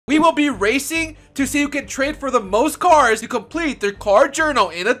will be racing to see who can trade for the most cars to complete their car journal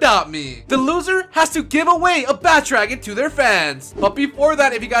in Adopt Me. The loser has to give away a Bat Dragon to their fans. But before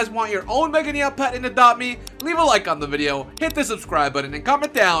that, if you guys want your own Mega Neon pet in Adopt Me, leave a like on the video, hit the subscribe button, and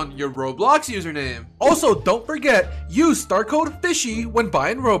comment down your Roblox username. Also, don't forget, use star code FISHY when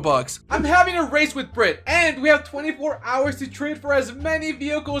buying Robux. I'm having a race with Brit, and we have 24 hours to trade for as many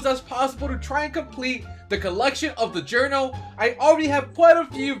vehicles as possible to try and complete the collection of the journal. I already have quite a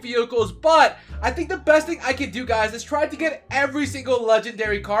few vehicles, but I think the best thing I can do, guys, is try to get every single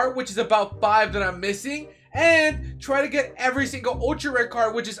legendary car, which is about 5 that I'm missing, and try to get every single ultra rare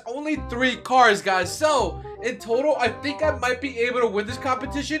car, which is only 3 cars, guys. So in total, I think I might be able to win this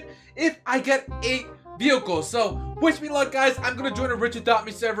competition if I get 8 vehicles. So wish me luck, guys. I'm gonna join a Rich Adopt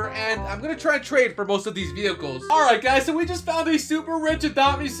Me server, and I'm gonna try and trade for most of these vehicles. All right, guys, so we just found a super Rich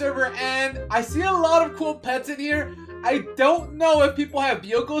Adopt Me server, and I see a lot of cool pets in here. I don't know if people have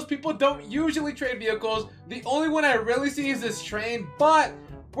vehicles. People don't usually trade vehicles. The only one I really see is this train, but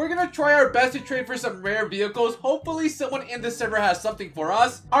we're gonna try our best to trade for some rare vehicles. Hopefully someone in this server has something for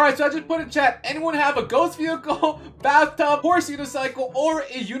us. All right, so I just put in chat, anyone have a ghost vehicle, bathtub, horse unicycle, or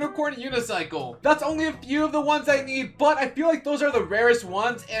a unicorn unicycle? That's only a few of the ones I need, but I feel like those are the rarest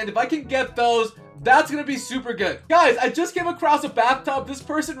ones, and if I can get those, that's gonna be super good. Guys, I just came across a bathtub. This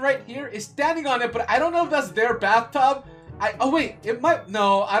person right here is standing on it, but I don't know if that's their bathtub. Oh wait, it might,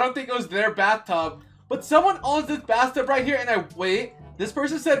 no, I don't think it was their bathtub, but someone owns this bathtub right here, and wait, this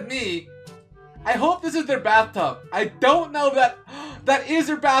person said me. I hope this is their bathtub. I don't know that that is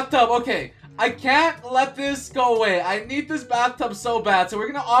their bathtub. Okay, I can't let this go away. I need this bathtub so bad. So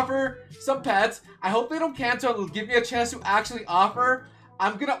we're gonna offer some pets. I hope they don't cancel. It'll give me a chance to actually offer.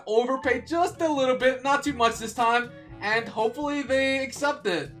 I'm gonna overpay just a little bit, not too much this time, and hopefully they accept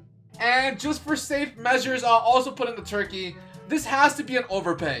it. And just for safe measures, I'll also put in the turkey. This has to be an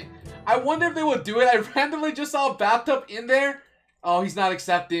overpay. I wonder if they will do it. I randomly just saw a bathtub in there. Oh, he's not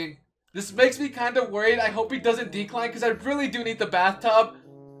accepting. This makes me kind of worried. I hope he doesn't decline because I really do need the bathtub.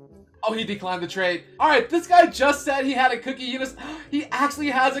 Oh, he declined the trade. All right, this guy just said he had a cookie unicycle. He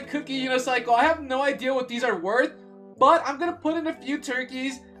actually has a cookie unicycle. I have no idea what these are worth, but I'm going to put in a few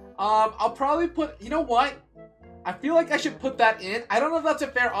turkeys. I'll probably put, you know what? I feel like I should put that in. I don't know if that's a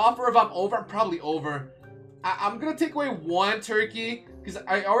fair offer. If I'm over, I'm probably over. I'm going to take away 1 turkey because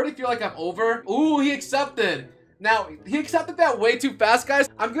I already feel like I'm over. Ooh, he accepted. Now, he accepted that way too fast, guys.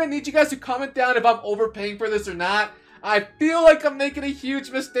 I'm going to need you guys to comment down if I'm overpaying for this or not. I feel like I'm making a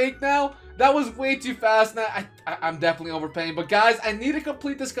huge mistake now. That was way too fast. Now, I'm definitely overpaying. But, guys, I need to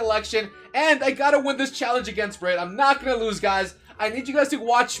complete this collection, and I got to win this challenge against Brit. I'm not going to lose, guys. I need you guys to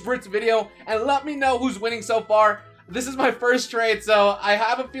watch Brit's video and let me know who's winning so far. This is my first trade, so I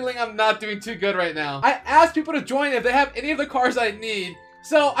have a feeling I'm not doing too good right now. I asked people to join if they have any of the cars I need.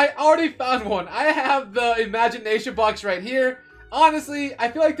 So, I already found one. I have the Imagination box right here. Honestly,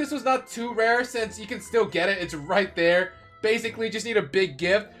 I feel like this was not too rare since you can still get it. It's right there. Basically, just need a big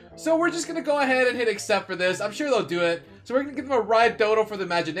gift. So, we're just going to go ahead and hit accept for this. I'm sure they'll do it. So, we're going to give them a Ride Dodo for the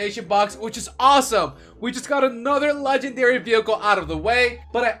Imagination box, which is awesome. We just got another legendary vehicle out of the way.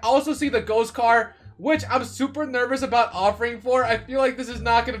 But I also see the Ghost car, which I'm super nervous about offering for. I feel like this is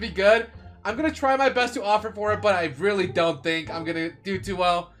not going to be good. I'm going to try my best to offer for it, but I really don't think I'm going to do too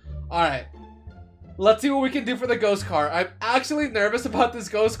well. Alright. Let's see what we can do for the Ghost car. I'm actually nervous about this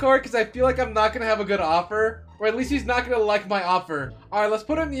Ghost car because I feel like I'm not going to have a good offer. Or at least he's not going to like my offer. Alright, let's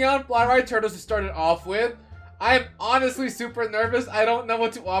put a Neon Flyride Turtles to start it off with. I am honestly super nervous. I don't know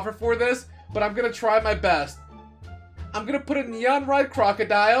what to offer for this, but I'm going to try my best. I'm going to put a Neon Ride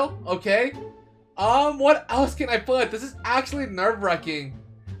Crocodile. Okay. What else can I put? This is actually nerve-wracking.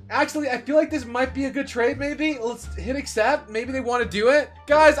 Actually, I feel like this might be a good trade, maybe. Let's hit accept. Maybe they want to do it.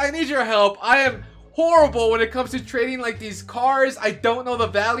 Guys, I need your help. I am horrible when it comes to trading like these cars. I don't know the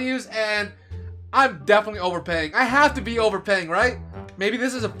values, and I'm definitely overpaying. I have to be overpaying, right? Maybe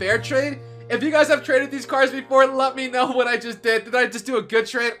this is a fair trade. If you guys have traded these cars before, let me know what I just did. Did I just do a good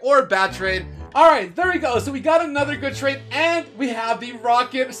trade or a bad trade? Alright, there we go. So we got another good trade, and we have the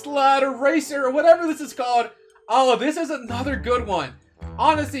Rocket Sled Racer, or whatever this is called. Oh, this is another good one.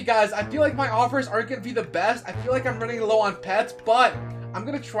 Honestly, guys, I feel like my offers aren't going to be the best. I feel like I'm running low on pets, but I'm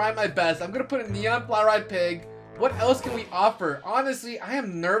going to try my best. I'm going to put a Neon Flyride Pig. What else can we offer? Honestly, I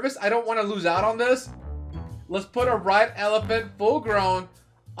am nervous. I don't want to lose out on this. Let's put a Ride Elephant full grown.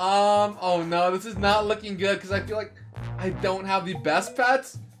 Oh no, this is not looking good because I feel like I don't have the best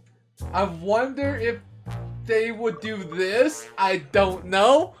pets. I wonder if they would do this. I don't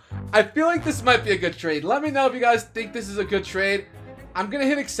know. I feel like this might be a good trade. Let me know if you guys think this is a good trade. I'm gonna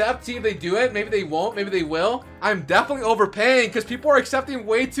hit accept, see if they do it. Maybe they won't, maybe they will. I'm definitely overpaying because people are accepting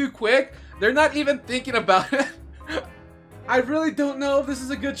way too quick. They're not even thinking about it. I really don't know if this is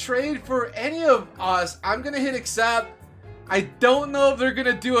a good trade for any of us. I'm gonna hit accept. I don't know if they're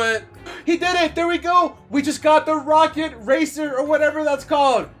gonna do it. He did it, there we go. We just got the Rocket Racer or whatever that's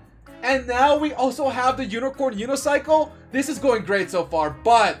called. And now we also have the Unicorn Unicycle. This is going great so far,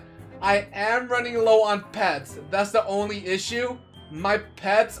 but I am running low on pets. That's the only issue. My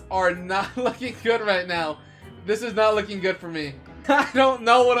pets are not looking good right now. This is not looking good for me. I don't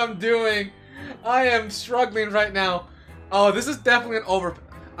know what I'm doing. I am struggling right now. Oh, this is definitely an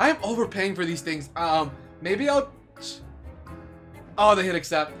I am overpaying for these things. Maybe I'll... Oh, they hit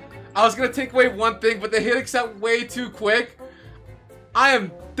accept. I was gonna take away one thing, but they hit accept way too quick. I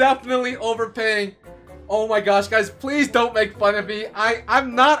am definitely overpaying. Oh my gosh, guys, please don't make fun of me.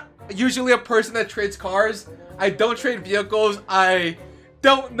 I'm not usually a person that trades cars. I don't trade vehicles. I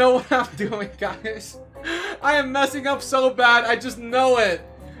don't know what I'm doing, guys. I am messing up so bad. I just know it.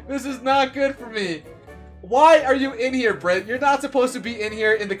 This is not good for me. Why are you in here, Britt? You're not supposed to be in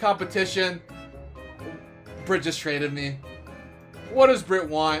here in the competition. Britt just traded me. What does Britt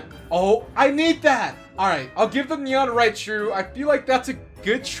want? Oh, I need that. All right, I'll give the Neon Right True. I feel like that's a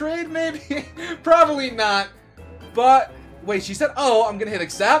good trade, maybe? Probably not. But, wait, she said, oh, I'm gonna hit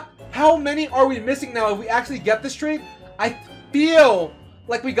accept. How many are we missing now if we actually get this trade? I feel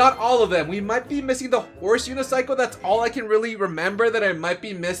like we got all of them. We might be missing the Horse Unicycle. That's all I can really remember that I might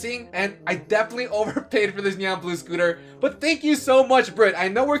be missing. And I definitely overpaid for this Neon Blue scooter. But thank you so much, Britt. I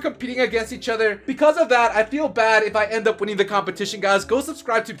know we're competing against each other. Because of that, I feel bad if I end up winning the competition, guys. Go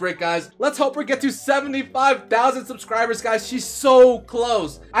subscribe to Britt, guys. Let's hope we get to 75,000 subscribers, guys. She's so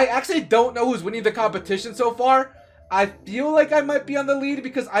close. I actually don't know who's winning the competition so far. I feel like I might be on the lead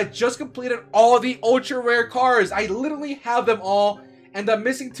because I just completed all the ultra rare cars. I literally have them all. And I'm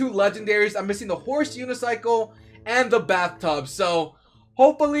missing 2 legendaries. I'm missing the Horse Unicycle and the Bathtub. So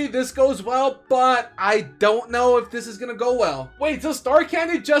hopefully this goes well, but I don't know if this is gonna go well. Wait, so Star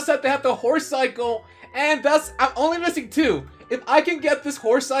Candy just said they have the Horse Cycle, and I'm only missing 2. If I can get this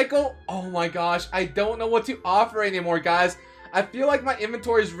Horse Cycle, oh my gosh, I don't know what to offer anymore, guys. I feel like my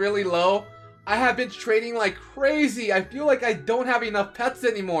inventory is really low. I have been trading like crazy. I feel like I don't have enough pets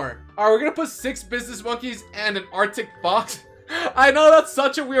anymore. All right, we're gonna put 6 business monkeys and an Arctic fox. I know that's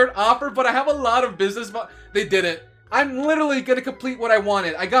such a weird offer, but I have a lot of business. They did it. I'm literally gonna complete what I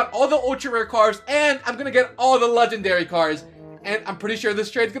wanted. I got all the ultra rare cars, and I'm gonna get all the legendary cars. And I'm pretty sure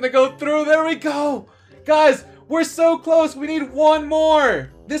this trade's gonna go through. There we go. Guys, we're so close. We need one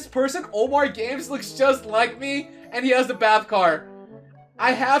more. This person, Omar Games, looks just like me, and he has the bath car.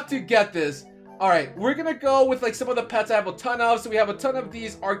 I have to get this. All right, we're gonna go with like some of the pets I have a ton of. So we have a ton of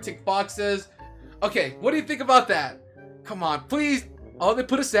these Arctic foxes. Okay, what do you think about that? Come on, please. Oh, they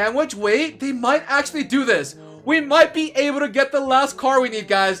put a sandwich? Wait, they might actually do this. We might be able to get the last car we need,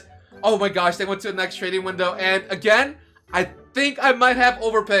 guys. Oh my gosh, they went to the next trading window. And again, I think I might have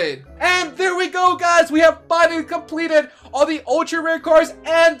overpaid. And there we go, guys. We have finally completed all the ultra rare cars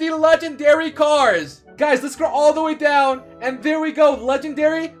and the legendary cars. Guys, let's scroll all the way down. And there we go.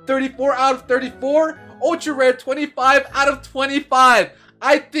 Legendary, 34 out of 34. Ultra rare, 25 out of 25.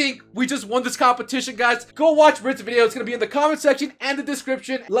 I think we just won this competition, guys. Go watch Britt's video. It's going to be in the comment section and the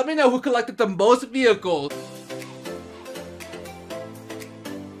description. Let me know who collected the most vehicles.